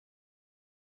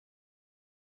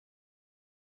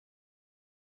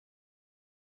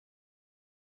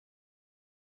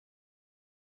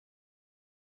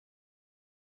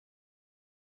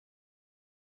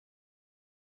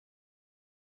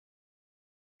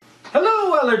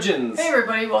allergens! Hey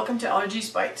everybody, welcome to Allergy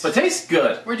Spites. But tastes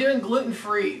good. We're doing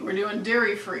gluten-free, we're doing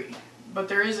dairy-free, but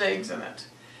there is eggs in it.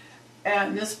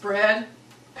 And this bread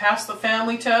passed the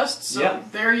family test, so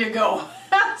there you go.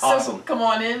 So awesome. Come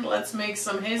on in, let's make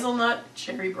some hazelnut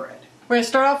cherry bread. We're going to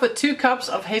start off with 2 cups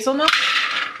of hazelnut.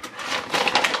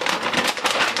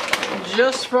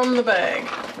 Just from the bag.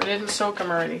 We didn't soak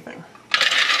them or anything.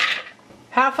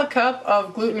 Half a cup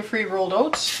of gluten-free rolled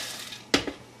oats.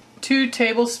 2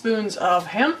 tablespoons of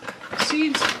hemp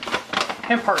seeds.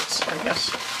 Hemp hearts, I guess.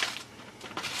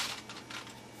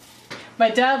 My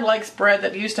dad likes bread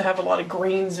that used to have a lot of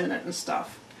grains in it and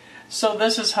stuff. So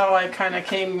this is how I kind of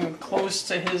came close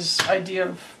to his idea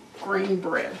of grain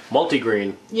bread.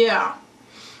 Multigrain. Yeah.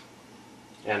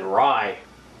 And rye.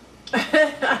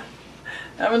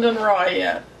 Haven't done rye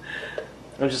yet.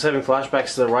 I'm just having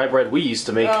flashbacks to the rye bread we used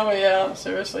to make. Oh yeah,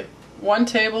 seriously. 1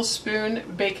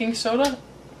 tablespoon baking soda.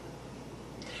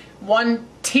 1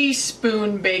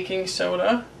 teaspoon baking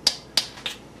soda.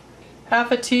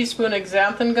 Half a teaspoon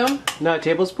xanthan gum. Not a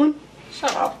tablespoon?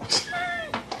 Shut up.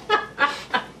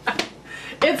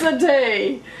 It's a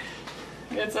day.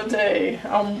 It's a day.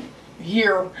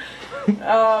 Here.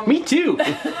 Me too.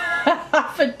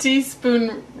 Half a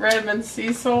teaspoon Redmond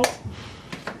sea salt.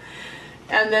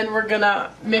 And then we're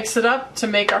gonna mix it up to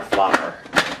make our flour.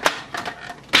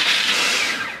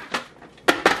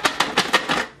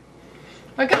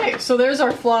 Okay, so there's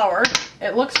our flour.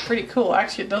 It looks pretty cool.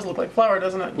 Actually, it does look like flour,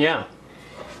 doesn't it? Yeah.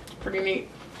 Pretty neat.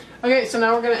 Okay, so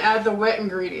now we're gonna add the wet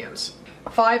ingredients.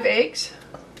 5 eggs.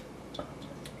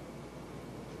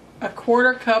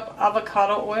 1/4 cup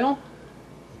avocado oil.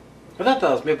 I thought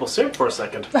that was maple syrup for a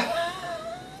second.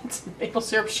 Maple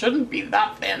syrup shouldn't be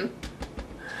that thin.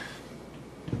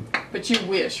 But you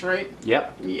wish, right?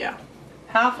 Yep. Yeah.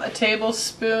 Half a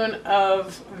tablespoon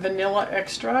of vanilla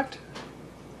extract.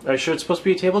 Are you sure it's supposed to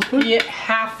be a tablespoon? Yeah,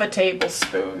 half a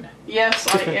tablespoon. Yes,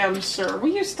 I am, sir.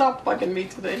 Will you stop bugging me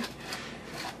today?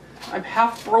 I'm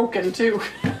half broken, too.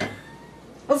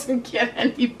 Doesn't get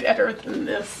any better than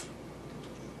this.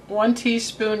 1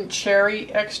 teaspoon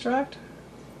cherry extract.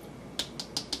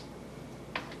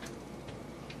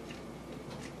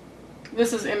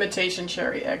 This is imitation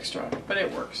cherry extract, but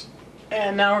it works.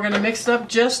 And now we're going to mix it up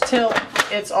just till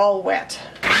it's all wet.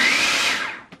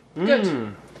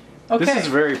 Good. Okay. This is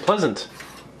very pleasant.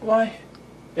 Why?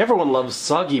 Everyone loves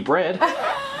soggy bread.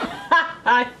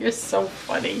 You're so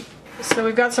funny. So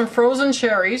we've got some frozen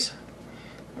cherries.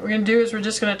 What we're going to do is we're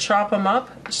just going to chop them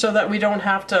up so that we don't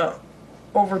have to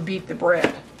overbeat the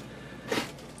bread.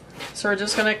 So we're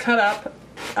just going to cut up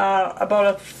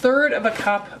about 1/3 of a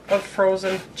cup of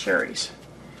frozen cherries.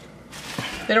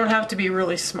 They don't have to be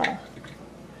really small,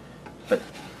 but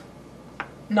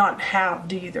not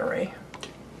halved either, eh?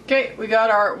 Okay, we got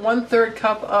our 1/3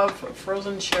 cup of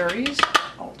frozen cherries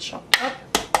all chopped up.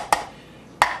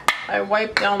 I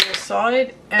wipe down the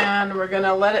side and we're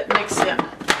gonna let it mix in.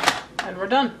 And we're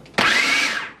done.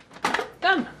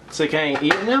 Done. So can I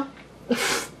eat it now?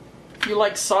 You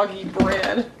like soggy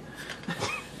bread.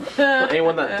 Well,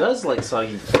 anyone that does like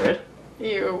soggy bread.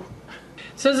 Ew.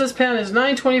 It says this pan is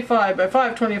 925 by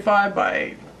 525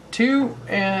 by 2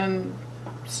 and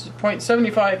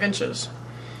 0.75 inches.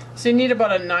 So you need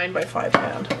about a 9 by 5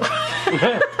 pan.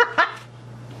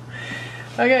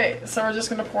 Okay, so we're just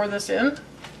going to pour this in.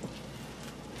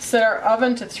 Set our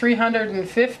oven to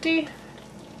 350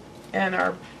 and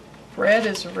our bread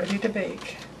is ready to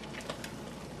bake.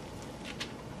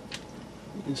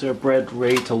 Is our bread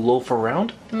ready to loaf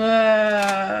around?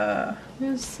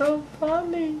 It's so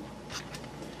funny.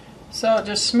 So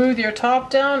just smooth your top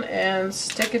down and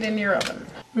stick it in your oven.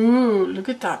 Ooh, look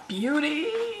at that beauty.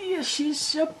 She's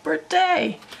so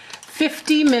pretty.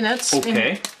 50 minutes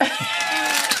okay.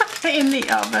 in the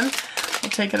oven. We'll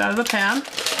take it out of the pan.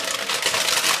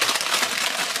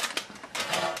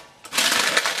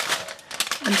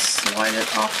 And slide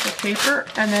it off the paper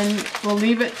and then we'll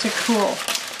leave it to cool.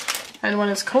 And when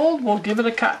it's cold, we'll give it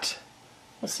a cut.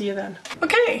 We'll see you then.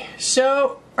 Okay,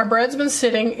 so our bread's been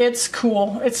sitting. It's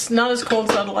cool. It's not as cold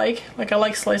as I'd like. Like I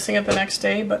like slicing it the next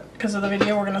day, but because of the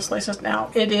video, we're gonna slice it now.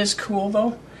 It is cool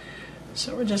though.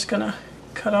 So we're just gonna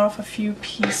cut off a few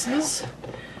pieces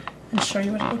and show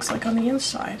you what it looks like on the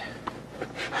inside.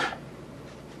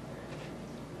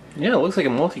 Yeah, it looks like a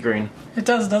multigrain. It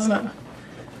does, doesn't it?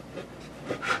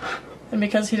 And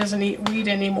because he doesn't eat wheat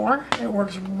anymore, it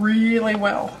works really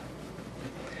well.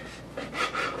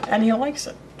 And he likes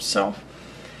it. So,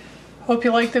 hope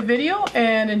you liked the video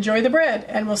and enjoy the bread.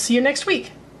 And we'll see you next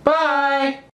week.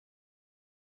 Bye!